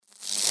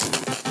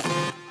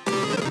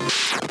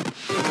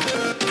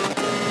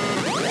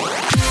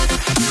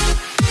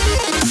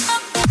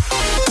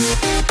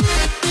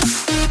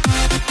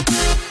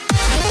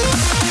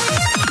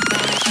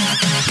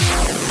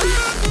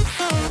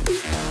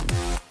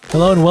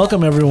Hello and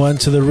welcome everyone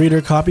to the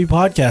Reader Copy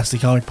Podcast, the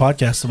comic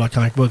podcast about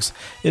comic books.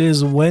 It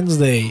is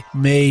Wednesday,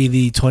 May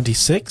the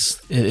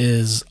 26th. It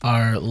is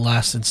our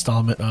last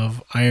installment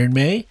of Iron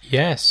May.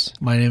 Yes.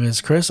 My name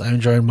is Chris. I'm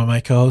joined by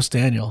my co-host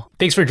Daniel.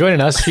 Thanks for joining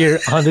us here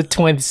on the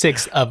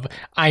 26th of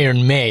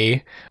Iron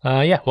May.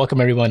 Welcome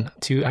everyone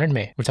to Iron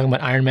May. We're talking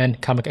about Iron Man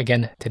comic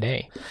again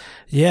today.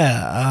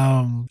 Yeah,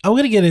 I'm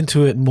going to get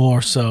into it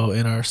more so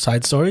in our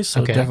side stories,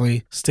 so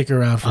definitely stick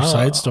around for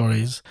side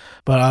stories.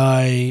 But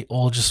I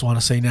will just want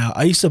to say now,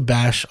 I used to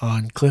bash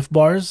on Cliff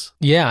Bars.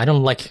 Yeah, I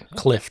don't like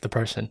Cliff, the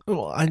person.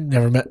 Well, I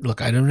never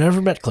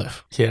met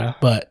Cliff. Yeah.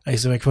 But I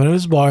used to make fun of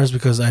his bars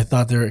because I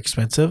thought they were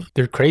expensive.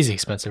 They're crazy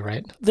expensive,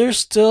 right? They're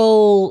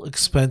still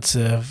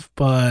expensive,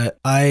 but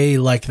I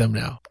like them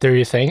now. They're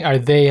your thing? Are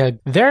they,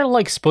 they're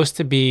like supposed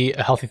to be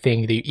a healthy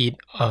thing that you eat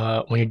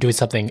when you're doing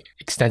something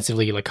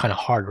extensively, like kind of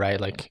hard,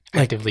 right? Like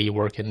actively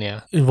working,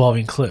 yeah.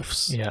 Involving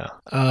cliffs. Yeah.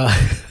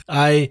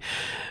 I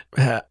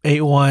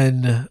ate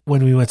one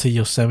when we went to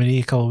Yosemite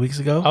a couple of weeks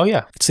ago. Oh,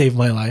 yeah. It saved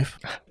my life.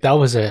 That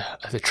was a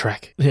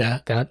trek. Yeah.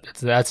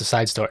 That's a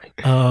side story.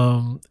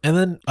 And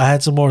then I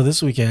had some more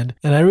this weekend,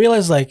 and I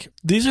realized, like,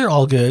 these are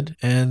all good,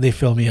 and they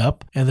fill me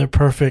up, and they're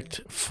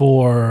perfect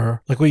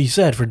for, like what you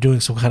said, for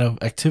doing some kind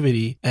of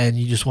activity, and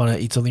you just want to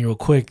eat something real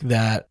quick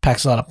that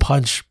packs a lot of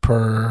punch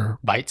per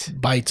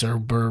bites or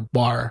per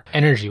bar.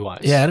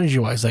 Energy-wise. Yeah,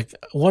 energy-wise. Like,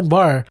 one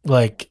bar,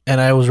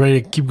 and I was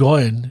ready to keep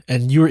going,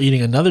 and you were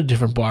eating another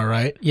different bar,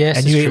 right? Yes,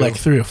 and you ate like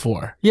 3 or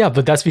 4. Yeah,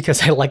 but that's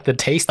because I like the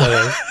taste of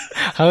it.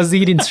 I was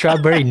eating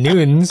strawberry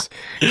noons,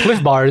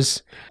 Cliff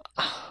Bars.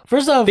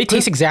 First off, they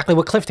taste exactly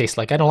what Cliff tastes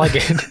like. I don't like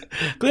it.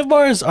 Cliff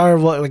Bars are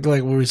like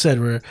what we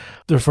said,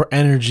 they're for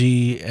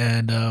energy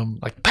and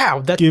like pow,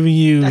 that's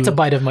a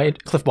bite of my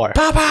Cliff Bar.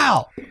 Pow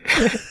pow.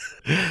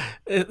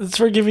 It's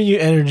for giving you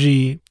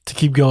energy to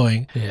keep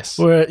going. Yes.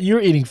 Where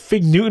you're eating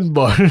Fig Newton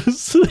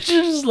bars, which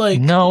is just like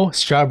no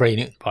strawberry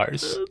Newton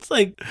bars. It's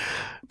like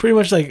pretty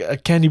much like a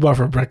candy bar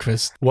for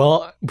breakfast.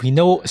 Well, we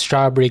know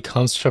strawberry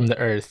comes from the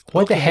earth.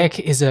 What the heck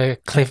is a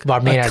Cliff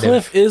Bar made out of?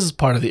 Cliff is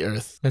part of the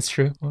earth. That's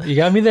true. Well, you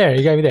got me there.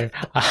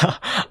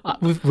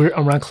 We're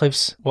around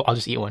cliffs. Well, I'll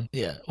just eat one.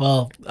 Yeah.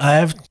 Well, I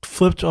have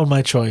flipped on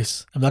my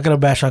choice. I'm not gonna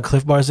bash on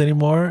Cliff Bars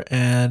anymore,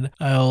 and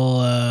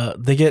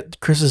they get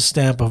Chris's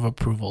stamp of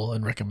approval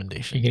and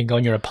recommendation. You're gonna go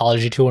on your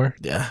apology tour?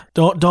 Yeah.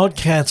 Don't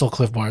cancel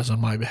Cliff Bars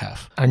on my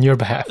behalf. On your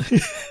behalf.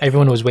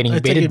 Everyone was waiting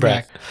bated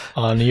breath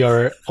on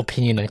your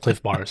opinion on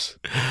Cliff Bars.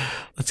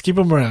 Let's keep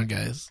them around,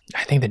 guys.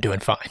 I think they're doing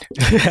fine.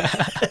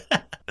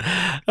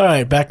 All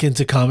right, back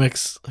into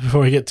comics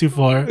before we get too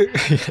far.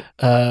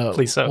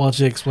 Please so. Why don't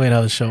you explain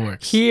how the show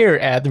works? Here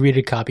at the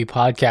Reader Copy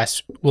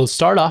Podcast, we'll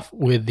start off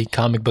with the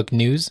comic book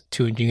news,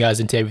 tuning you guys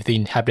into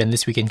everything happening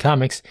this week in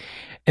comics.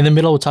 In the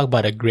middle, we'll talk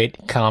about a great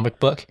comic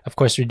book. Of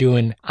course, we're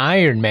doing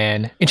Iron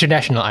Man,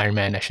 International Iron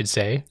Man, I should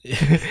say.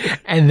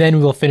 And then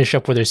we'll finish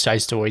up with our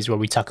side stories where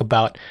we talk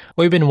about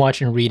what we've been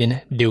watching,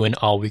 reading, doing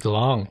all week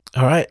long.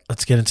 All right,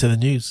 let's get into the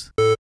news.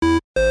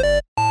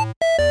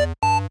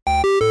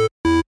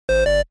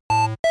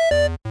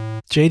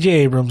 J.J.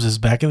 Abrams is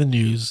back in the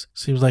news.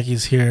 Seems like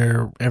he's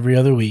here every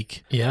other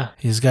week. Yeah.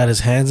 He's got his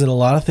hands in a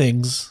lot of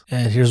things.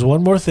 And here's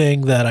one more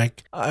thing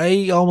that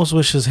I almost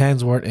wish his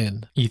hands weren't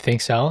in. You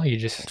think so?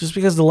 Just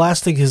because the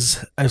last thing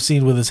I've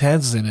seen with his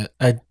hands in it,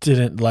 I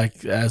didn't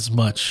like as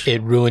much.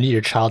 It ruined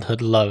your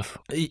childhood love.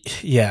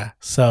 Yeah.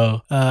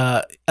 So,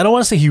 I don't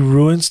want to say he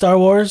ruined Star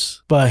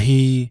Wars, but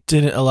he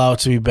didn't allow it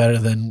to be better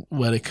than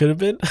what it could have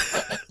been.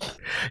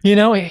 You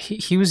know,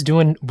 he was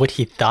doing what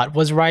he thought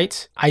was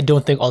right. I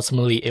don't think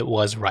ultimately it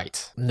was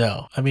right.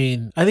 No. I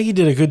mean, I think he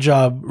did a good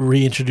job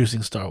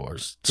reintroducing Star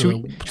Wars.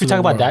 Should we talk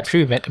about that? Should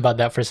we vent about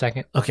that for a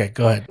second? Okay,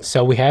 go ahead.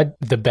 So we had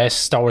the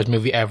best Star Wars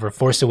movie ever,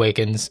 Force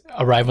Awakens,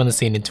 arrive on the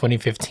scene in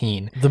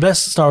 2015. The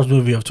best Star Wars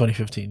movie of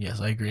 2015,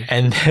 yes, I agree.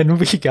 And then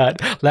we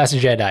got Last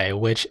Jedi,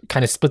 which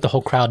kind of split the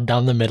whole crowd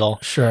down the middle.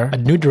 Sure. A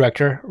new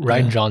director,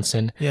 Rian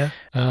Johnson. Yeah.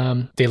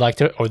 They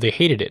liked it or they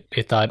hated it.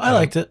 They thought I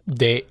liked it.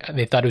 They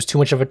thought it was too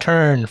much of a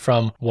turn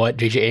from what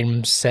J.J.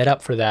 Abrams set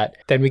up for that.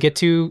 Then we get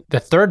to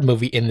the third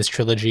movie in this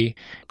trilogy.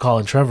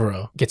 Colin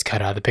Trevorrow gets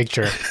cut out of the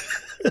picture.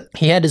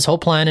 He had his whole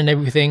plan and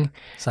everything.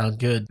 Sound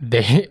good.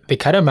 They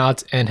cut him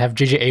out and have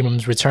J.J.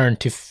 Abrams return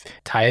to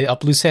tie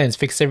up loose ends,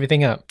 fix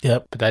everything up.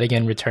 Yep. But that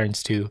again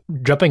returns to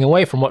jumping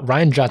away from what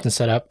Rian Johnson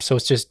set up. So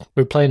it's just,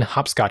 we're playing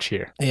hopscotch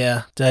here.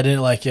 Yeah, I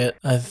didn't like it.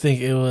 I think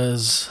it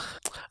was...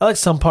 I like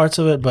some parts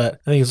of it,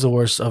 but I think it's the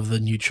worst of the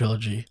new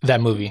trilogy.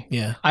 That movie.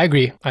 Yeah. I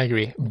agree.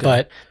 Okay.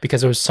 But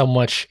because there was so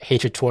much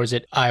hatred towards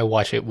it, I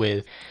watch it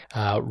with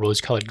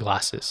rose-colored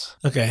glasses.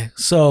 Okay.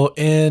 So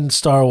in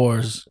Star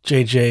Wars,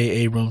 J.J.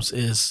 Abrams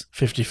is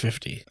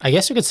 50-50. I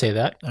guess you could say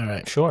that. All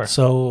right. Sure.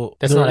 So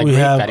we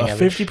have a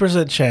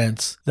 50%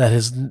 chance that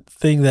his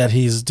thing that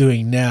he's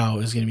doing now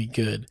is going to be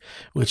good,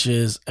 which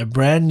is a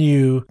brand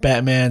new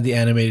Batman the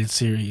Animated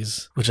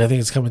Series, which I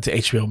think is coming to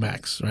HBO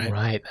Max, right?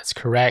 Right. That's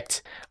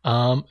correct.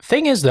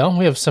 Thing is, though,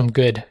 we have some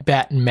good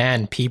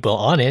Batman people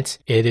on it.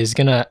 It is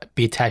going to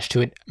be attached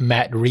to it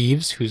Matt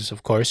Reeves, who's,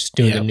 of course,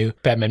 doing the new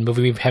Batman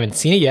movie. We haven't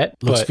seen it yet. yet.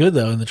 Looks but good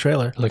though in the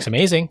trailer. It looks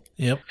amazing.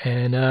 Yep.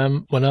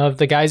 And one of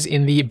the guys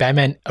in the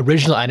Batman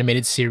original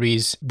animated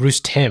series, Bruce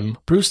Timm.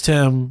 Bruce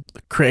Timm,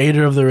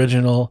 creator of the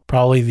original,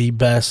 probably the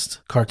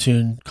best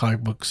cartoon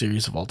comic book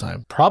series of all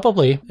time.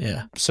 Probably.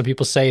 Yeah. Some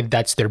people say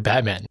that's their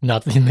Batman,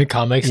 not in the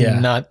comics,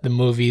 not the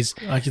movies.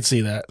 I can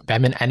see that.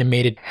 Batman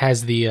animated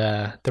has the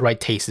right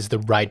taste, is the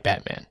right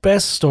Batman.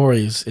 Best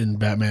stories in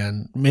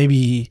Batman,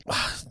 maybe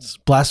it's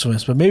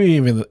blasphemous, but maybe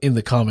even in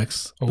the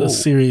comics, the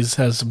series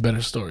has some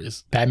better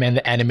stories. Batman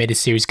the animated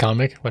series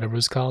comic, whatever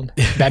it's called.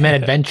 Batman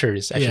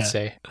Adventures, I should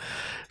say.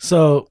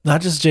 So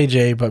not just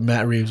JJ, but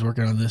Matt Reeves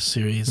working on this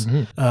series.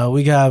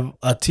 We have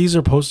a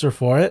teaser poster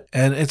for it,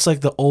 and it's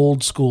like the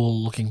old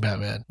school looking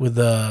Batman with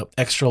the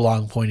extra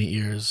long pointy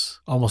ears,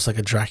 almost like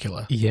a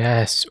Dracula.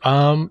 Yes.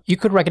 You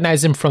could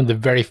recognize him from the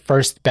very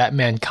first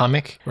Batman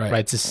comic, right?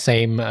 It's the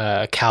same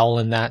cowl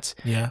in that,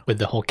 with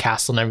the whole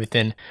castle and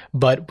everything.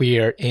 But we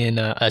are in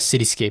a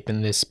cityscape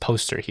in this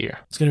poster here.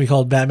 It's going to be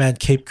called Batman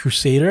Cape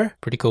Crusader.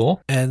 Pretty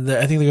cool. And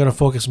I think they're going to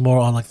focus more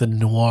on like the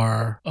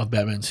noir of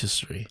Batman's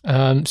history.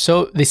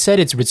 So they said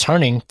it's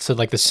returning to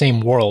like the same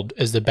world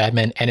as the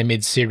Batman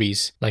animated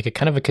series, like a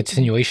kind of a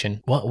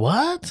continuation.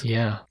 What?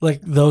 Yeah.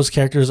 Like those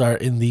characters are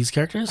in these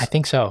characters? I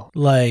think so.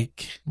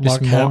 Like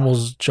Mark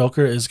Hamill's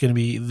Joker is going to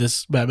be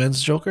this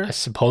Batman's Joker?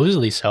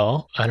 Supposedly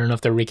so. I don't know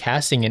if they're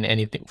recasting in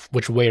anything,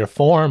 which way or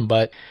form,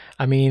 but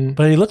I mean...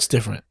 But he looks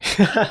different.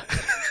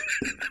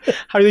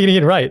 How are they going to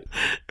get it right?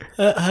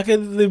 How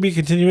can there be a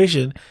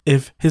continuation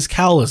if his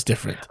cowl is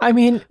different? I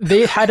mean,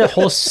 they had a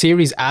whole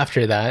series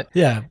after that.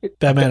 Yeah,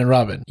 Batman and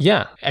Robin.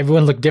 Yeah,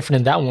 everyone looked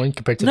different in that one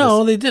compared to this.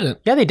 No, they didn't.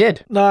 Yeah, they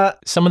did. Not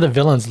some of the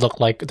villains looked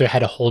like they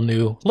had a whole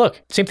new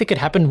look. Same thing could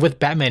happen with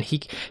Batman.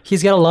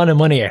 He's got a lot of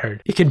money, I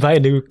heard. He can buy a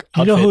new outfit.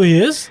 You know who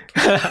he is?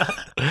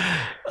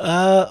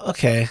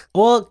 Okay.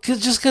 Well,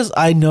 just because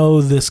I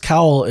know this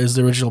cowl is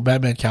the original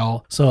Batman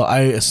cowl, so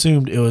I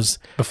assumed it was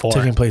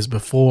taking place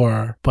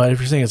before. But if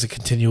you're saying it's a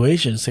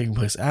continuation, it's taking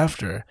place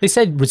after. They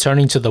said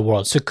returning to the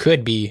world, so it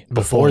could be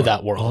before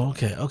that world.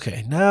 Oh,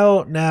 okay.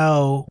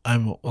 Now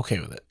I'm okay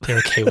with it. You're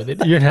okay with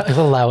it. You're not,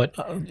 you'll allow it.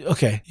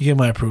 Okay, you get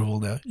my approval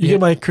now. You get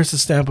my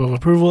Chris's stamp of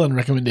approval and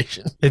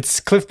recommendation. It's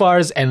Cliff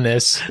Bars and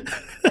this.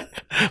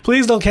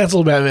 Please don't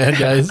cancel Batman,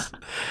 guys.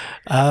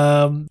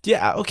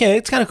 Yeah, okay,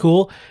 it's kind of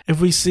cool if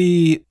we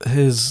see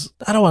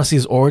I don't want to see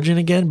his origin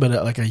again, but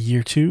like a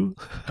year 2.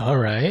 All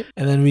right.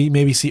 And then we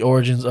maybe see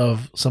origins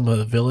of some of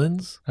the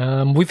villains.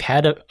 We've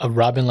had a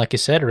Robin, like you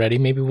said already.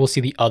 Maybe we'll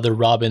see the other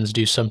Robins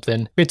do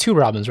something. We had 2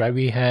 Robins, right?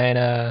 We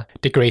had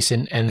Dick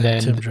Grayson and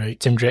then Tim Drake.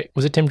 Tim Drake.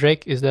 Was it Tim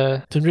Drake?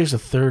 Tim Drake's the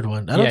third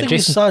one. I don't think we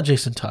saw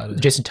Jason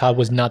Todd. Jason Todd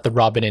was not the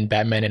Robin in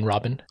Batman and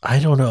Robin. I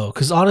don't know,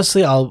 because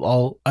honestly, I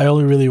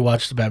only really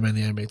watched the Batman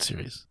the Animated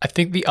Series. I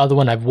think the other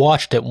one I've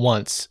watched it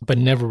once, but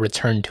never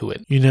returned to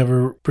it. You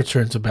never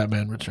returned to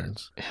Batman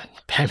Returns.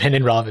 Batman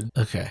and Robin.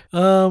 Okay.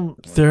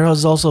 There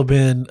has also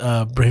been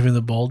Brave and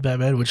the Bold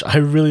Batman, which I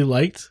really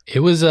liked. It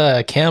was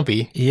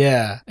campy.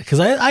 Yeah, because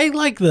I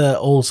like the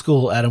old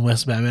school Adam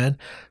West Batman.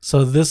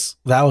 So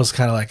that was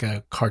kind of like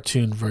a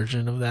cartoon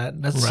version of that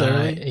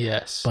necessarily. Right,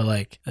 yes. But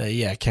like,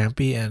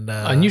 campy and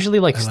unusually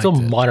like still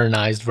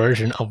modernized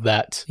version of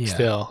that. Yeah.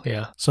 Still,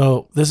 yeah.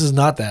 So this is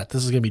not that.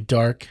 This is gonna be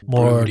dark,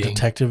 more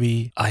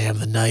detective-y. I am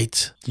the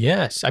Knight.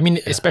 Yes, I mean,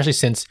 especially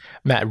since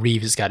Matt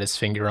Reeves has got his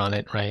finger on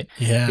it, right?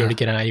 Yeah. You already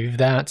get an idea of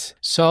that.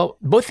 So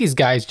both these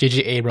guys,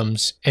 J.J.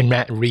 Abrams and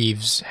Matt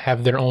Reeves,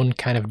 have their own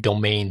kind of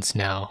domains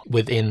now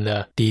within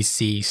the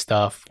DC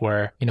stuff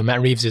where,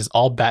 Matt Reeves is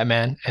all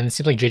Batman, and it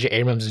seems like J.J.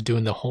 Abrams is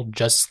doing the whole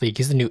Justice League.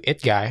 He's the new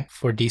It guy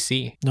for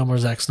DC. No more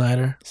Zack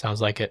Snyder.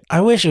 Sounds like it.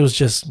 I wish it was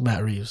just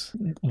Matt Reeves.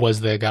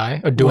 Was the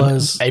guy or doing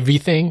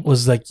everything?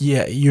 Was like,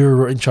 yeah,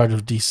 you're in charge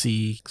of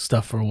DC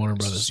stuff for Warner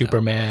Brothers.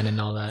 Superman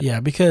and all that. Yeah,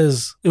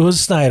 because it was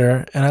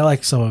Snyder, and I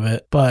like some of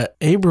it, but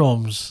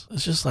Abrams,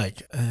 it's just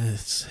like,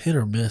 it's hit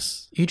or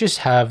miss. You just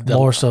have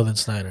more so than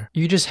Snyder.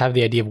 You just have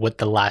the idea of what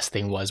the last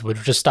thing was, which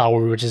was just Star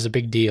Wars, which is a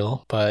big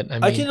deal. But I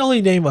mean, I can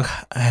only name a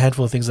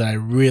handful of things that I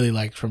really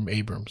liked from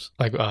Abrams.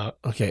 Like,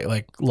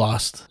 like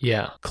Lost.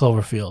 Yeah.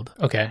 Cloverfield.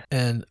 Okay.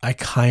 And I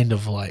kind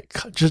of like,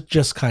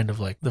 just kind of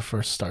like the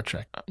first Star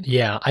Trek.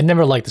 Yeah, I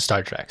never liked the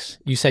Star Treks.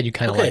 You said you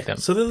kind of liked them.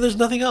 So then there's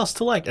nothing else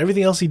to like.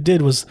 Everything else he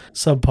did was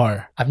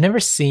subpar. I've never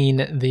seen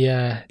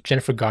the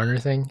Jennifer Garner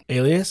thing.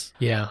 Alias?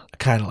 Yeah. I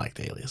kind of liked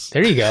Alias.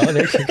 There you go.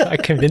 I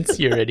convinced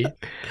you already.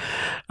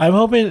 I'm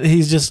hoping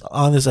he's just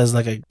on this as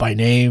like a by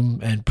name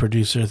and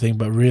producer thing,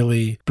 but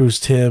really Bruce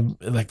Timm,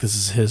 like this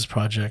is his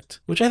project,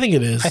 which I think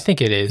it is. I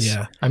think it is.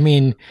 Yeah. I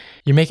mean,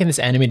 you're making this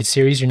animated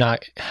series. You're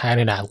not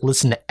having to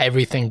listen to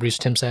everything Bruce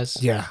Timm says.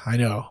 Yeah, I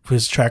know.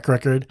 His track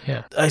record.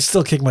 Yeah. I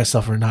still kick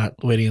myself for not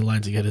waiting in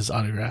line to get his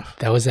autograph.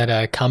 That was at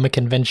a comic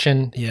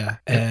convention. Yeah.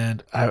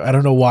 And I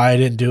don't know why I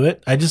didn't do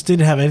it. I just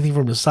didn't have anything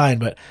for him to sign,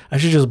 but I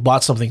should have just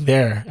bought something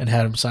there and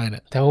had him sign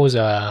it. That was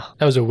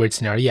a weird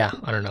scenario. Yeah.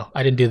 I don't know.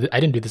 I didn't do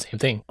the same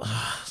thing.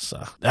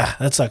 So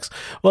that sucks.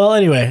 Well,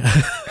 anyway,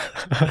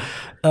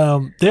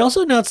 they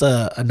also announced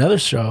another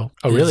show.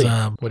 Oh, really?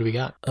 What What do we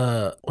got?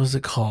 is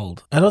it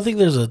called? I don't think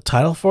there's a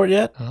title for it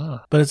yet,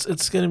 but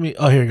it's gonna be.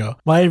 Oh, here you go.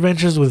 My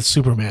Adventures with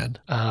Superman.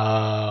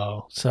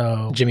 Oh,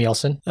 So Jimmy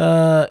Olsen.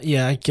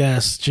 yeah, I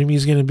guess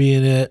Jimmy's gonna be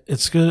in it.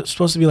 It's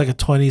supposed to be like a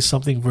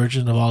 20-something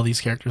version of all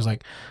these characters,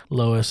 like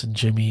Lois and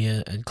Jimmy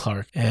and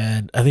Clark.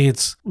 And I think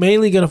it's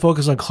mainly gonna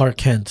focus on Clark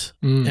Kent,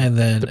 and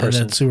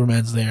then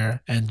Superman's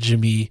there, and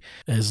Jimmy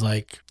is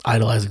like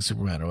idolizing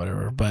Superman or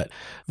whatever. But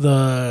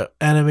the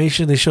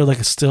animation, they showed like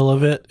a still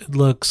of it. It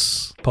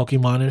looks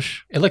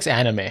Pokemon-ish. It looks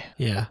anime.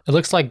 Yeah. It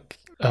looks like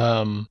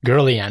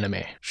girly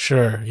anime.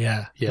 Sure,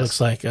 yeah. Yes. It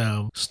looks like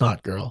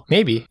Snot Girl.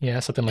 Maybe. Yeah,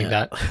 something like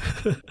that.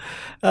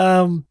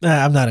 I'm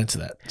not into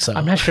that. So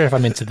I'm not sure if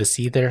I'm into this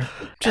either.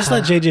 just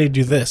let JJ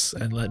do this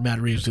and let Matt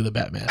Reeves do the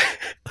Batman.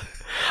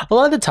 A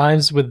lot of the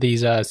times with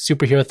these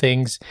superhero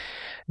things,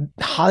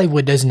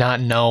 Hollywood does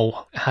not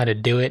know how to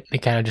do it. They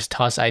kind of just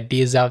toss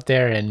ideas out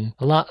there, and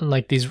a lot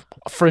like these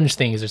fringe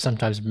things are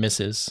sometimes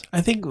misses. I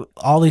think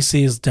all they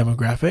see is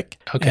demographic,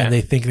 and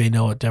they think they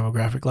know what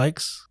demographic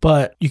likes.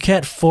 But you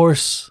can't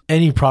force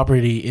any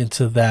property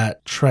into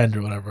that trend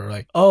or whatever.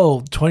 Like,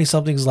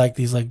 20-somethings like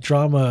these like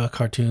drama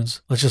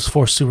cartoons. Let's just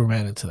force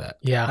Superman into that.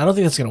 Yeah. I don't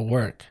think that's gonna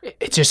work.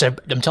 It's just, I'm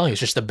telling you, it's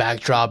just the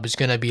backdrop is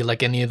gonna be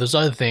like any of those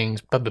other things,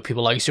 but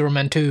people like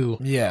Superman too.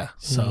 Yeah.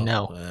 So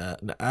no,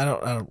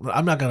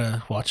 I'm not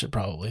gonna watch it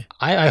probably.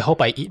 I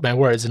hope I eat my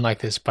words and like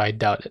this, but I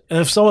doubt it. And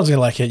if someone's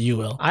gonna like it, you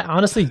will. I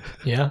honestly,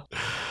 yeah.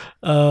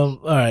 All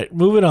right,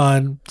 moving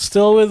on.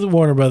 Still with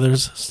Warner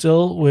Brothers,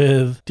 still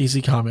with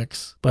DC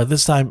Comics, but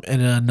this time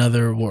in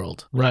another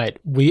world. Right.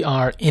 We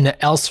are in an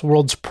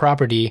Elseworlds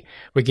property.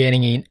 We're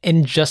getting an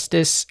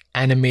Injustice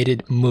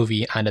animated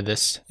movie out of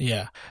this.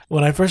 Yeah.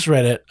 When I first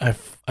read it,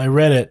 I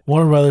read it,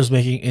 Warner Brothers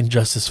making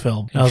Injustice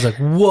film. And I was like,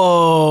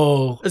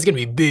 whoa. That's going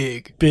to be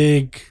big.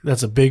 Big.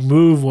 That's a big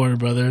move, Warner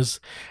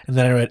Brothers. And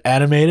then I read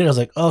animated. I was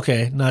like,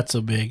 okay, not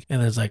so big. And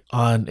then it's like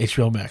on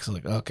HBO Max. I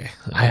was like, okay,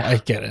 I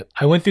get it.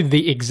 I went through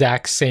the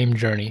exact same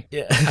journey.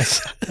 Yeah. I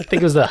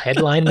think it was the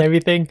headline and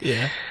everything.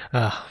 Yeah.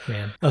 Oh,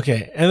 man.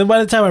 Okay. And then by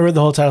the time I read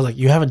the whole title, I was like,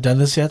 you haven't done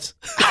this yet?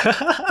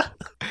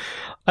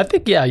 I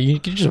think, yeah, you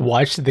can just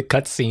watch the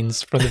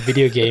cutscenes from the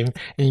video game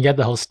and you get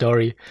the whole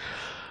story.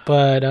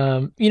 But,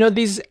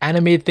 these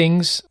animated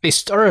things, they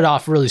started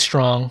off really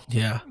strong.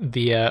 Yeah.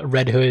 The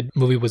Red Hood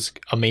movie was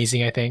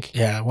amazing, I think.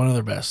 Yeah, one of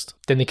their best.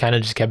 Then they kind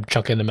of just kept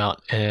chunking them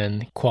out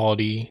and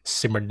quality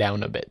simmered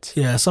down a bit.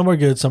 Yeah, some are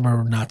good, some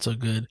are not so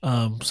good.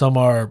 Some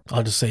are,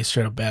 I'll just say,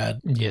 straight up bad.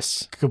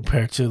 Yes.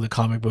 Compared to the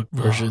comic book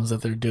versions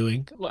that they're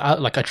doing.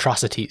 Like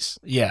atrocities.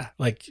 Yeah,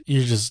 like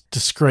you just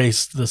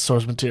disgraced the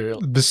source material.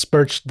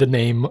 Besmirched the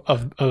name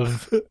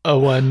of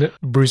one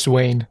Bruce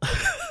Wayne.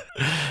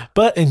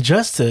 But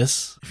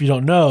Injustice, if you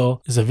don't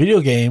know, is a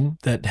video game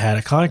that had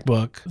a comic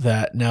book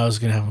that now is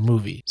going to have a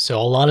movie. So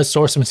a lot of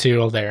source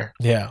material there.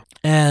 Yeah.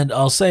 And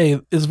I'll say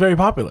it's very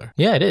popular.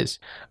 Yeah, it is.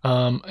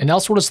 An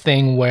Elseworlds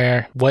thing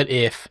where what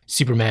if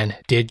Superman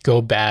did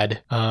go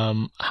bad,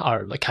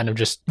 or like kind of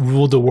just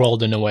rule the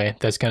world in a way?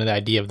 That's kind of the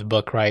idea of the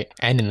book, right?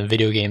 And in the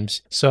video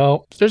games.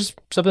 So there's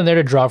something there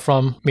to draw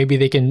from. Maybe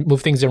they can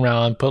move things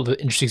around, put the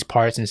interesting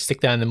parts and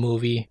stick that in the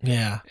movie.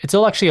 Yeah. It's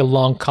all actually a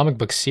long comic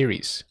book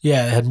series.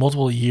 Yeah, it had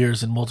multiple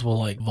years and multiple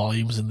like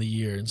volumes in the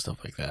year and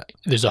stuff like that.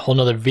 There's a whole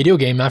nother video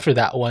game after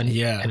that one.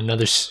 Yeah. And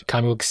another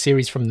comic book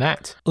series from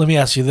that. Let me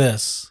ask you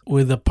this.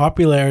 With the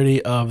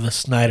popularity of the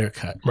Snyder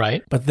Cut,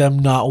 right? But them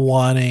not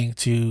wanting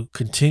to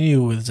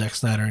continue with Zack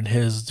Snyder and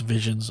his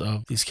visions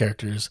of these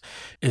characters,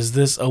 is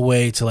this a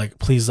way to like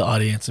please the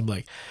audience and be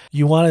like,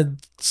 you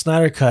wanted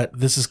Snyder Cut,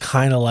 this is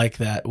kind of like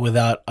that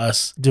without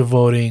us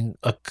devoting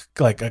a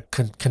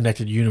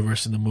connected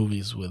universe in the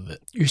movies with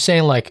it? You're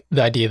saying like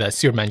the idea that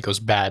Superman goes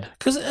bad.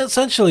 Because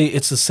essentially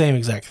it's the same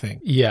exact thing.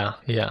 Yeah.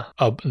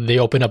 They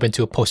open up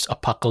into a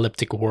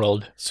post-apocalyptic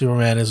world.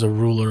 Superman is a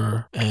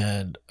ruler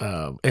and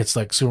it's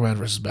like Superman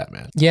versus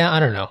Batman. Yeah, I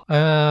don't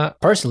know.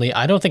 Personally,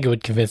 I don't think it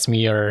would convince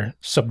me or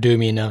subdue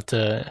me enough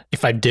to,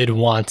 if I did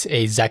want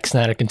a Zack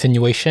Snyder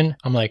continuation,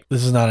 I'm like,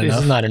 this is not enough.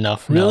 This is not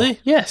enough. Really? No.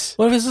 Yes.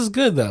 What if this is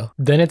good though?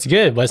 Then it's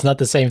good, but it's not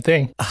the same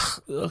thing.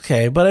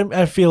 Okay, but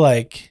I feel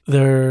like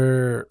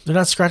they're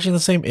not scratching the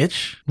same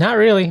itch. Not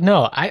really.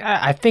 No,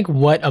 I think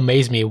what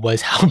amazed me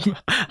was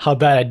how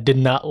bad I did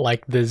not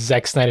like the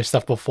Zack Snyder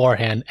stuff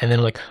beforehand, and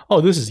then like,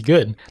 oh, this is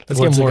good.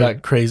 Once it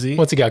got crazy.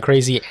 Once it got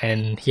crazy,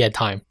 and he had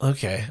time.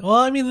 Okay, well,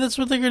 I mean that's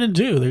what they're gonna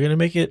do. They're gonna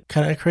make it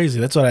kind of crazy.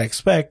 That's what I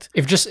expect.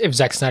 If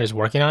Zack Snyder's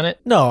working on it.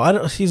 No, I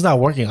don't. He's not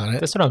working on it.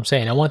 That's what I'm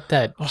saying. I want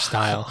that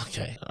style.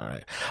 Okay, all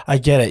right. I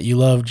get it. You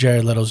love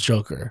Jared Leto's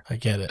Joker. I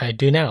get it. I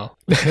do now.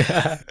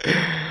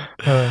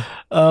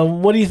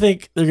 What do you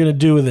think they're gonna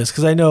do with this?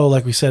 Because I know,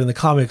 like we said in the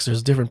comics,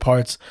 there's different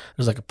parts.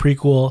 There's like a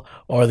prequel,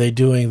 or are they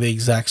doing the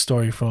exact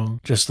story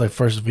from just like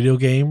first video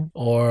game,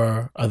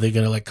 or are they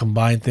gonna like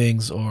combine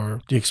things,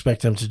 or do you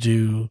expect them to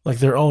do like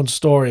their own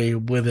story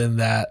within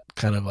that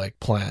kind of like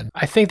plan.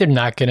 I think they're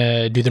not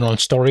gonna do their own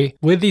story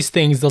with these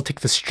things. They'll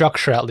take the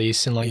structure at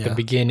least in like the Yeah.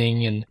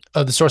 beginning and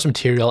of the source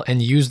material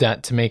and use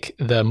that to make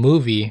the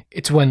movie.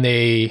 It's when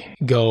they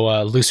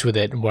go loose with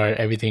it, where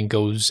everything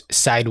goes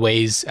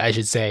sideways, I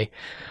should say.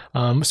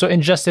 So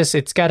Injustice,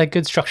 it's got a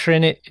good structure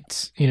in it.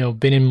 It's,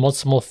 been in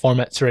multiple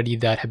formats already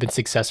that have been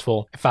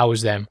successful. If I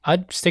was them,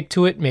 I'd stick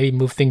to it, maybe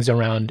move things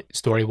around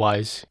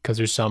story-wise, because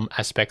there's some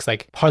aspects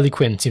like Harley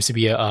Quinn seems to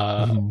be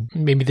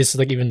maybe this is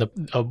like even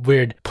a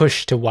weird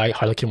push to why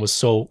Harley Quinn was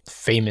so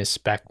famous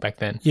back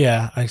then.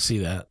 Yeah, I see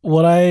that.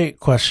 What I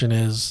question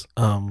is,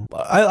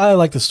 I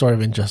like the story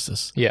of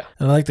Injustice. Yeah.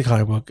 And I like the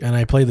comic book, and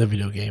I played the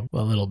video game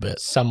a little bit.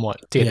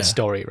 Somewhat to get Yeah. the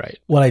story right.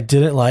 What I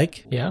didn't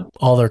like, Yeah.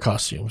 all their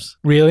costumes.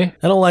 Really?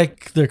 I don't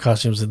like their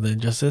costumes in the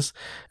Injustice.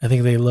 I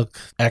think they look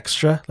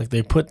extra. Like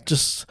they put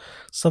just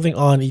something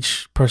on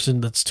each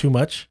person that's too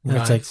much. And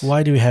it's like, Right.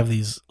 why do we have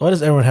these? Why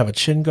does everyone have a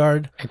chin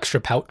guard? Extra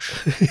pouch.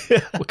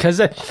 Because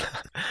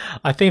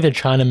I think they're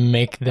trying to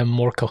make them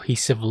more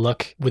cohesive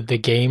look with the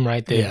game,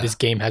 right? Yeah. This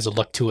game has a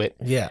look to it.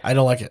 Yeah, I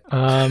don't like it.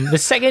 The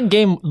second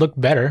game looked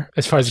better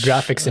as far as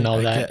graphics and all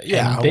I that. get-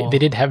 yeah, And they, well- they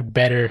did have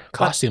better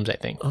costumes, I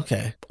think.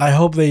 Okay. I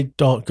hope they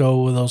don't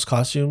go with those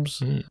costumes.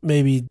 Mm.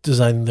 Maybe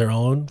design their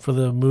own for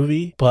the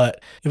movie.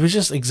 But if it's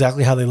just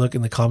exactly how they look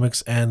in the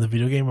comics and the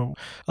video game,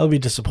 I'll be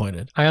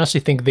disappointed. I honestly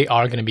think they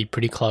are going to be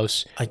pretty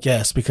close. I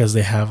guess because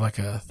they have like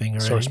a thing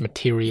already. Source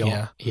material.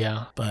 Yeah.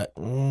 Yeah. But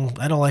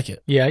I don't like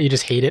it. Yeah, you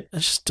just hate it. I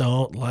just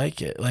don't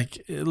like it.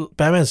 Like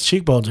Batman's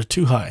cheekbones are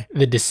too high.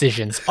 The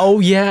decisions. Oh,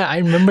 yeah, I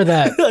remember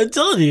that. I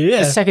told you, yeah.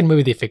 The second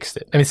movie, they fixed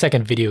it. I mean,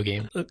 second video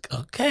game. Look,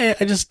 okay,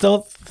 I just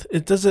don't.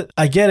 It doesn't.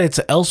 I get it's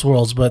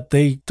Elseworlds, but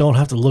they don't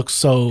have to look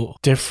so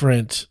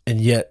different and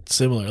yet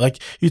similar. Like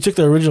you took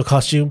the original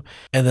costume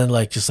and then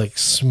just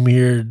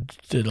smeared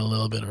it a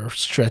little bit or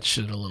stretched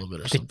it a little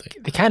bit or something.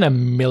 They kind of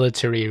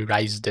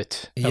militarized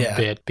it a Yeah.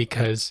 bit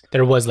because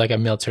there was like a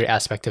military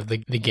aspect of the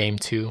game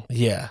too,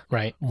 Yeah.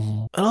 right?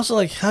 Mhm. And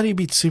also, how do you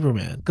beat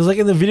Superman? Because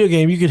in the video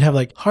game, you could have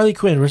Harley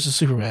Quinn versus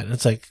Superman. And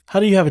it's how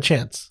do you have a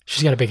chance?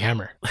 She's got a big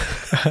hammer.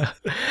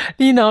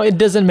 It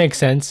doesn't make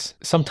sense.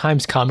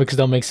 Sometimes comics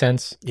don't make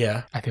sense.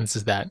 Yeah. I think this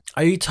is that.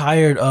 Are you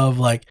tired of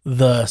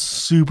the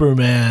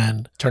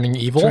Superman Turning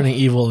evil? turning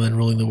evil and then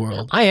ruling the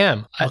world? I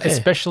am. Okay.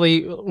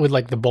 Especially with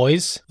the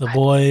boys. The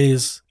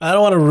boys. I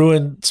don't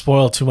want to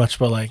spoil too much,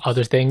 but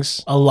Other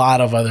things. a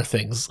lot of other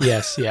things.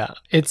 Yes, yeah.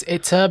 It's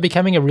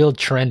becoming a real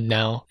trend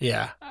now.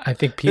 Yeah. I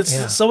think people.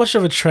 It's so much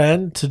of a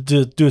trend to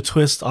do a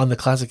twist on the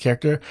classic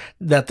character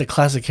that the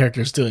classic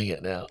character is doing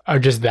it now. Are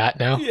just that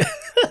now.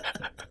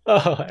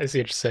 Oh, I see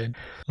what you're saying.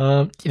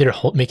 They're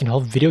making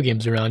whole video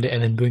games around it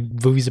and then doing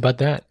movies about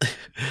that.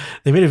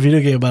 They made a video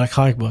game about a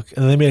comic book,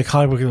 and then they made a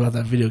comic book about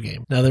that video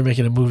game. Now they're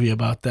making a movie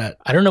about that.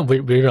 I don't know. We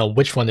don't know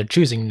which one they're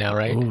choosing now,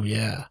 right? Oh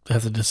yeah, they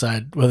have to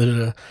decide whether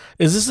to.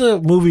 Is this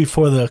a movie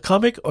for the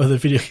comic or the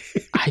video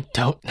game? I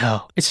don't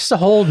know. It's just a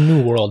whole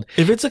new world.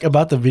 If it's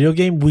about the video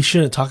game, we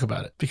shouldn't talk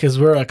about it because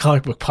we're a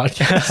comic book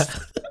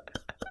podcast.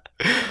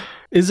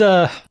 Is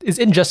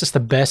Injustice the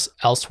best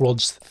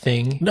Elseworlds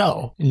thing?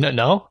 No.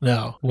 No.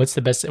 What's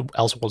the best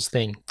Elseworlds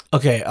thing?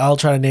 Okay, I'll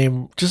try to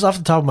name just off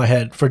the top of my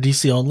head for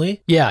DC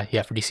only. Yeah,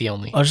 for DC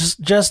only. Oh,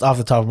 just off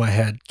the top of my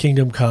head,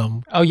 Kingdom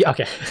Come, Oh yeah,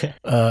 okay.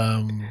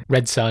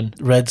 Red Sun.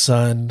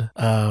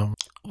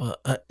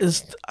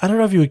 I don't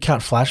know if you would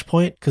count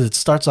Flashpoint because it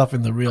starts off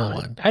in the real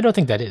one. I don't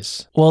think that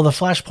is. Well, the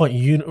Flashpoint,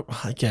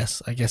 I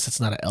guess it's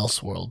not an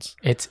Elseworlds.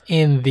 It's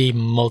in the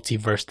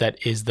multiverse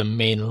that is the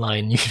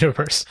mainline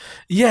universe.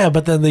 Yeah,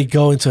 but then they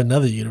go into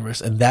another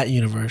universe, and that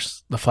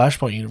universe, the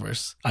Flashpoint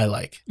universe, I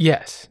like.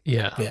 Yes,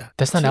 yeah.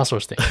 That's not an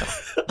Elseworlds thing.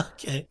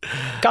 Okay.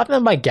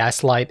 Gotham by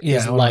Gaslight Yeah,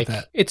 is what about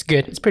that? it's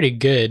good. It's pretty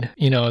good.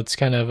 It's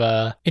kind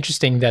of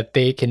interesting that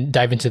they can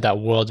dive into that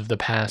world of the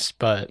past,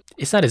 but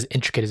it's not as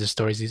intricate as the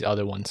stories these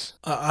other ones.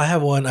 I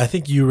have one I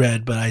think you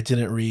read, but I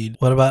didn't read.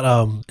 What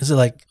about, is it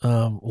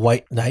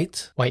White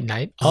Knight? White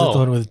Knight? Is it the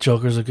one with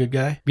Joker's a good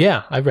guy?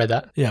 Yeah, I've read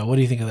that. Yeah, what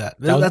do you think of that?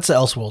 That was- That's the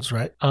Elseworlds,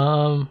 right?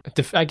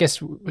 I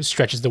guess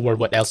stretches the word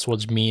what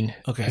Elseworlds mean.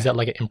 Okay. Is that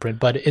like an imprint?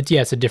 But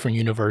it's a different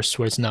universe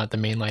where it's not the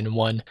mainline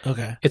one.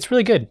 Okay. It's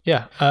really good.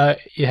 Yeah.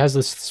 It has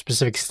this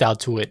specific style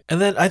to it.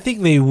 And then I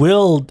think they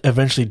will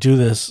eventually do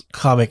this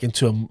comic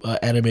into an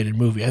animated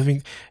movie. I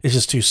think it's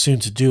just too soon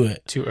to do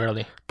it. Too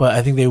early. But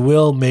I think they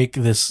will make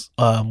this,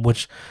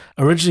 which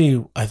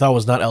originally I thought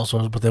was not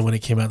Elseworlds, but then when it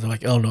came out, they're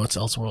like, oh no, it's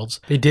Elseworlds.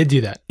 They did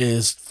do that.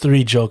 Is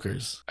 3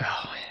 Jokers. Oh,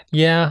 man.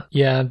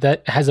 Yeah,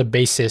 that has a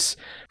basis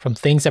from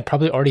things that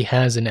probably already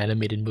has an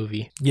animated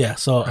movie. Yeah,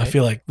 so I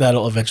feel like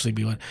that'll eventually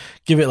be one.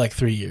 Give it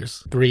 3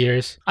 years. 3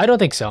 years? I don't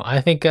think so.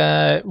 I think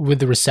with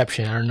the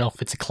reception, I don't know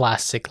if it's a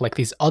classic. Like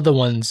these other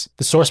ones,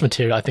 the source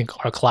material, I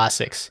think are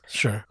classics.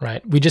 Sure.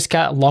 Right? We just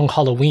got Long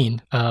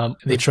Halloween.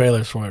 The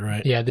trailers for it,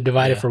 right? Yeah, they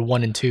divided for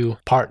 1 and 2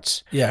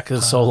 parts. Yeah, because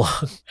it's so long.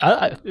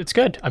 It's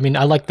good. I mean,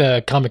 I like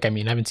the comic. I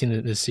haven't seen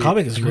the series.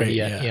 Comic is movie great,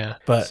 yet. yeah.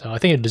 But so I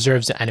think it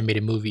deserves an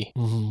animated movie.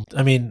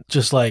 I mean,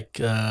 just like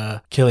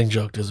like Killing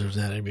Joke deserves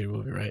an animated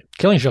movie, right?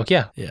 Killing Joke,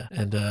 yeah. Yeah,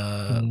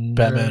 and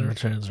Batman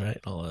Returns, right?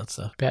 All that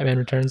stuff. Batman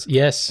Returns,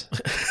 yes.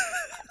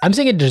 I'm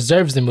saying it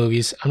deserves the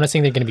movies. I'm not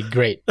saying they're going to be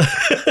great.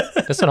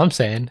 That's what I'm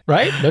saying,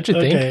 right? Don't you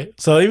think? Okay,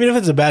 so even if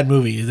it's a bad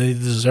movie, they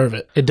deserve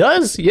it. It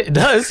does. Yeah, it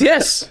does.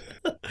 Yes.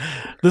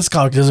 This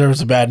comic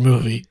deserves a bad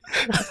movie.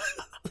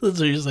 That's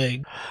what you're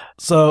saying.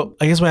 So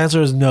I guess my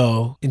answer is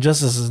no.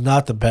 Injustice is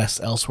not the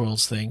best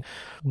Elseworlds thing,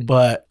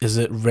 but is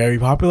it very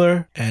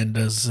popular? And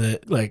is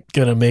it like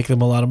gonna make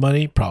them a lot of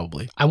money?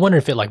 Probably. I wonder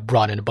if it like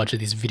brought in a bunch of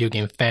these video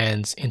game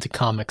fans into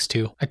comics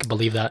too. I could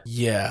believe that.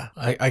 Yeah,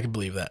 I can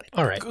believe that.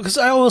 All right. Because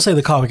I will say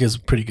the comic is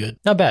pretty good.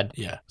 Not bad.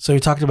 Yeah. So we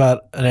talked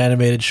about an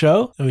animated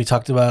show and we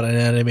talked about an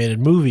animated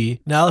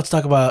movie. Now let's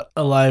talk about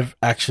a live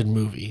action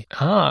movie.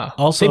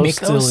 Also they make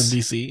still those? in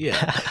DC.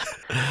 Yeah.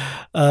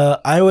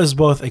 I was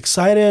both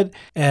excited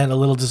and a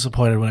little disappointed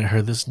when I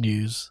heard this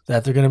news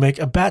that they're going to make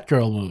a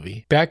Batgirl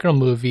movie. Batgirl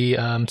movie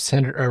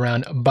centered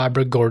around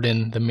Barbara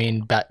Gordon, the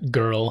main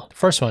Batgirl.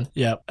 First one.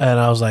 Yeah. And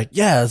I was like,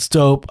 yeah, it's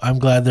dope. I'm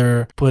glad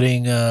they're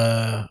putting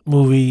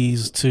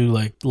movies to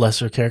like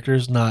lesser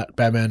characters, not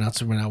Batman, not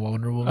Superman, not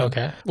Wonder Woman.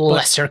 Okay.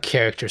 Lesser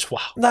characters. Wow.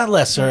 Not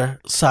lesser,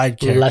 side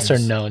characters. Lesser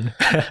known.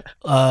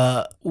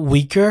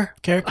 Weaker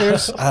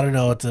characters? I don't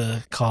know what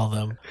to call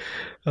them.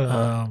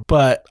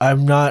 But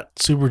I'm not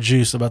super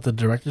juiced about the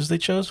directors they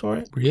chose for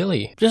it.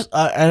 Really? Just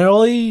I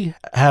only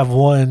have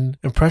one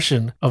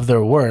impression of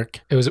their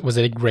work. Was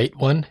it a great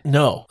one?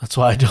 No, that's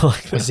why I don't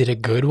like it. Was it a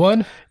good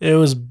one? It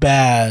was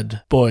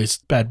Bad Boys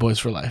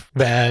for Life.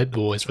 Bad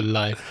Boys for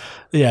Life.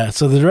 Yeah,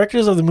 so the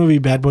directors of the movie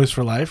Bad Boys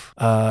for Life,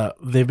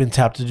 they've been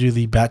tapped to do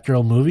the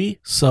Batgirl movie,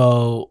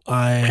 so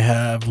I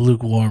have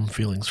lukewarm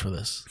feelings for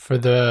this. For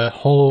the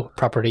whole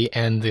property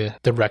and the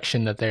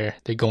direction that they're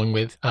going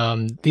with,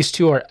 these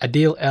two are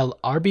Adil El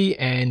Arbi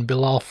and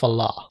Bilal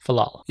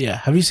Falal. Yeah,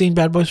 have you seen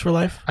Bad Boys for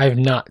Life? I have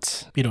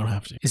not. You don't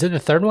have to. Is it the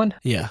third one?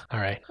 Yeah. All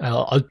right,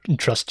 I'll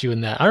trust you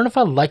in that. I don't know if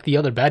I like the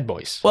other Bad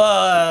Boys.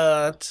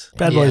 What?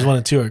 Bad Boys 1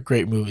 and 2 are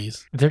great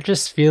movies. They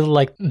just feel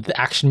like the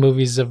action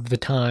movies of the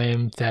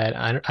time that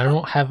I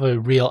don't have a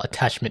real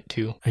attachment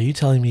to. Are you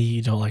telling me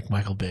you don't like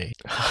Michael Bay?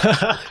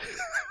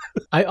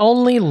 I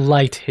only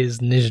liked his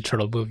Ninja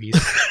Turtle movies.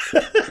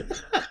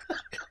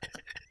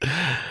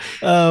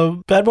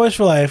 Bad Boys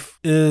for Life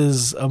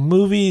is a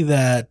movie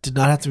that did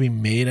not have to be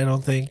made, I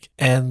don't think.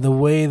 And the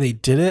way they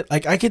did it,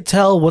 like I could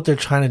tell what they're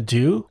trying to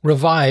do.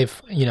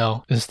 Revive,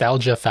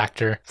 nostalgia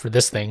factor for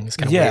this thing is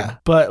kind of weird.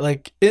 But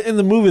like in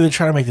the movie, they're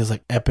trying to make this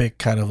like epic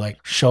kind of like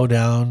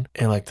showdown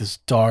and like this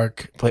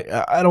dark play.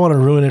 I don't want to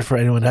ruin it for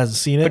anyone who hasn't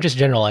seen it. But just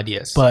general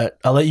ideas. But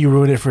I'll let you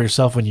ruin it for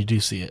yourself when you do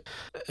see it.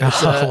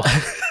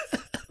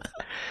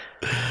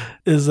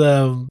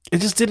 It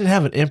just didn't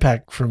have an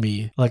impact for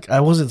me. Like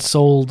I wasn't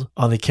sold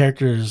on the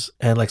characters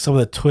and like some of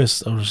the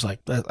twists. I was just like,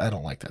 I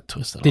don't like that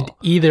twist at all. Did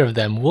either of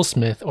them, Will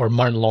Smith or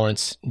Martin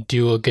Lawrence,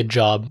 do a good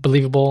job?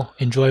 Believable,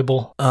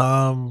 enjoyable?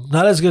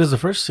 Not as good as the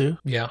first two.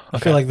 Yeah, I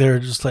feel like they're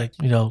just like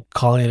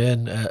calling it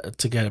in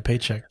to get a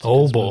paycheck.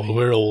 Oh boy,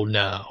 we're old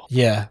now.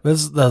 Yeah,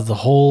 that's the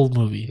whole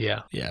movie.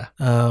 Yeah.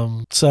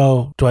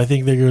 So do I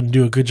think they're going to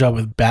do a good job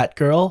with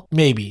Batgirl?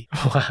 Maybe.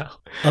 Wow.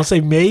 I'll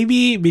say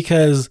maybe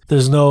because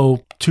there's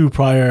no two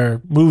prior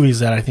movies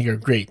that I think are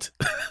great.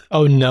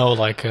 Oh no,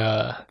 like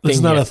it's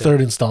not a third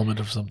installment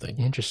of something.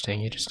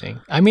 Interesting.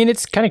 I mean,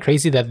 it's kind of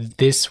crazy that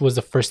this was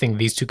the first thing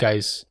these two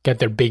guys got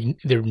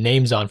their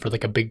names on for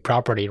like a big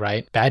property,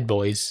 right? Bad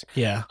Boys.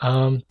 Yeah.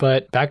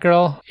 But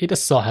Batgirl, it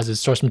still has its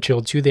source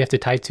material too. They have to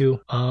tie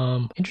to.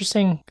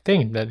 Interesting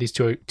thing that these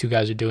two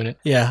guys are doing it.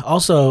 Yeah.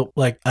 Also,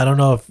 like I don't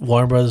know if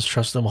Warner Brothers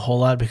trusts them a whole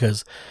lot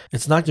because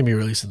it's not gonna be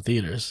released in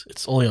theaters.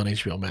 It's only on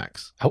HBO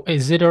Max. Oh,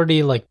 is it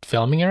already like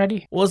filming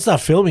already? Well, it's not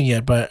filming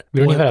yet, but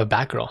we don't even have a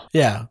Batgirl.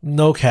 Yeah,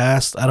 no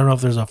cast. I don't know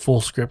if there's a full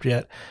script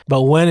yet,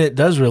 but when it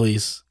does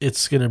release,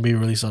 it's gonna be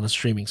released on a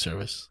streaming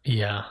service.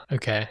 Yeah.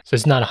 Okay. So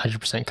it's not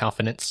 100%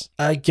 confidence,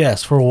 I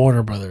guess, for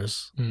Warner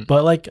Brothers.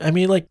 But like, I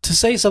mean, like to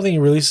say something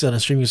releases on a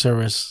streaming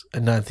service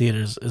and not in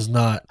theaters is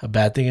not a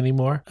bad thing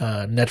anymore.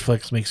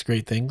 Netflix makes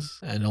great things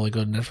and only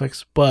go to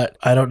Netflix, but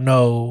I don't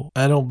know.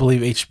 I don't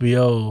believe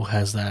HBO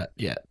has that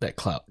yet. That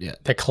clout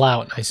yet. The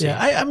clout. I see. Yeah.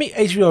 I mean,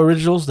 HBO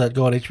originals that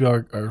go on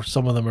HBO are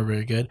some of them are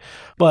very good,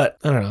 but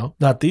I don't know,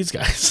 not these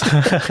guys.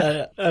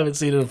 I haven't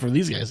seen it for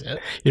these guys yet.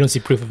 You don't see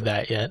proof of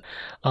that yet.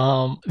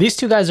 These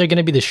two guys are going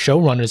to be the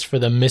showrunners for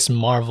the Miss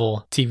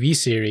Marvel TV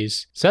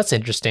series, so that's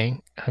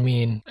interesting. I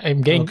mean,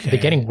 they're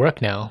getting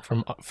work now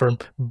from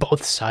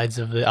both sides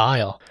of the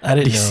aisle. I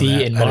didn't DC know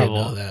that. and Marvel. I didn't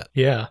know that.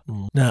 Yeah.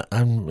 No,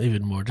 I'm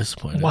even more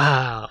disappointed.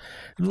 Wow.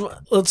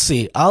 Let's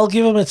see. I'll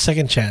give them a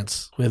second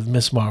chance with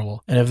Miss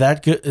Marvel. And if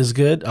that is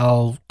good,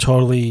 I'll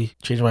totally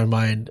change my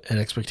mind and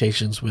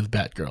expectations with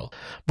Batgirl.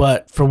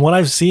 But from what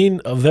I've seen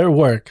of their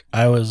work,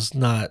 I was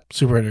not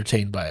super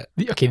entertained by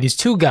it. Okay, these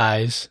two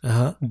guys,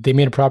 they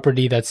made a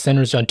property that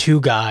centers on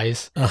two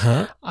guys.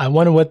 I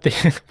wonder what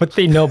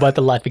they know about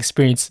the life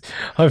experience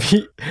of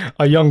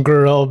a young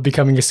girl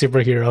becoming a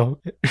superhero.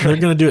 They're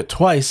going to do it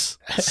twice.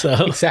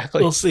 So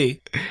exactly. We'll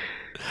see.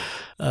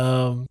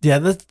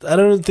 Yeah, I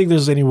don't think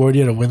there's any word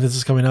yet of when this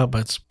is coming out,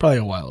 but it's probably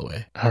a while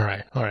away. All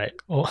right.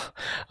 Well,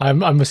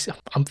 I'm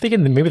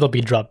thinking that maybe they'll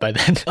be dropped by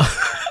then.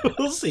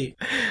 We'll see.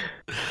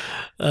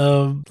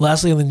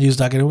 Lastly on the news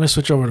docket, I'm going to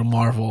switch over to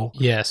Marvel.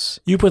 Yes.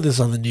 You put this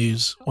on the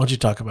news. Why don't you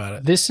talk about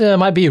it? This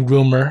might be a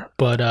rumor,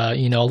 but a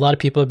lot of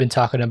people have been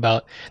talking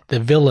about the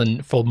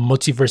villain for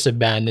Multiverse of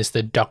Madness,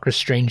 the Doctor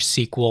Strange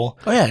sequel.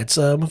 Oh yeah, it's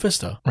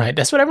Mephisto. Right.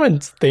 That's what everyone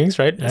thinks,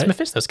 right? It's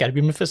Mephisto. It's got to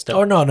be Mephisto.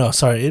 Oh no,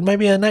 sorry. It might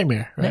be a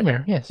Nightmare. Right?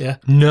 Nightmare, yes. Yeah.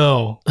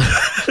 No.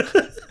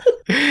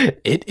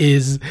 It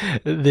is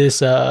this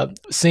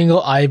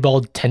single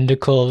eyeballed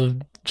tentacle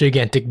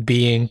gigantic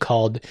being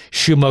called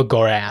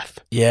Shumagorath.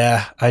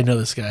 Yeah, I know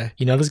this guy.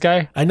 You know this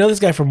guy? I know this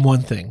guy from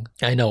one thing.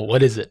 I know.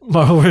 What is it?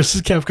 Marvel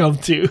vs.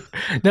 Capcom 2.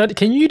 Now,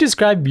 can you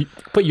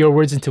put your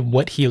words into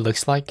what he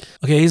looks like?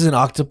 Okay, he's an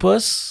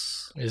octopus.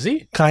 Is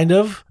he? Kind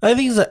of. I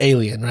think he's an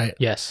alien, right?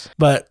 Yes.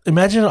 But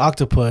imagine an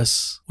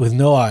octopus with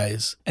no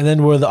eyes, and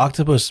then where the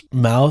octopus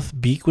mouth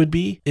beak would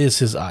be is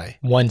his eye.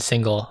 One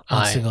single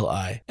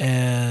eye.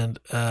 And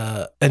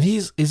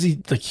is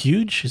he like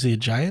huge? Is he a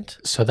giant?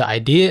 So the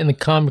idea in the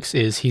comics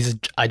is he's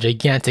a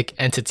gigantic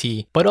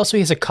entity, but also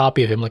he has a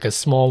copy of him, like a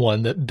small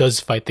one that does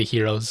fight the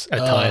heroes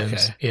at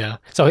times. Okay. Yeah.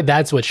 So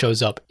that's what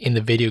shows up in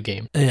the video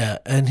game. Yeah,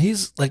 and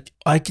he's like,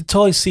 I could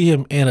totally see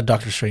him in a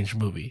Doctor Strange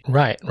movie.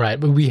 Right.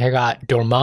 But we got Dormammu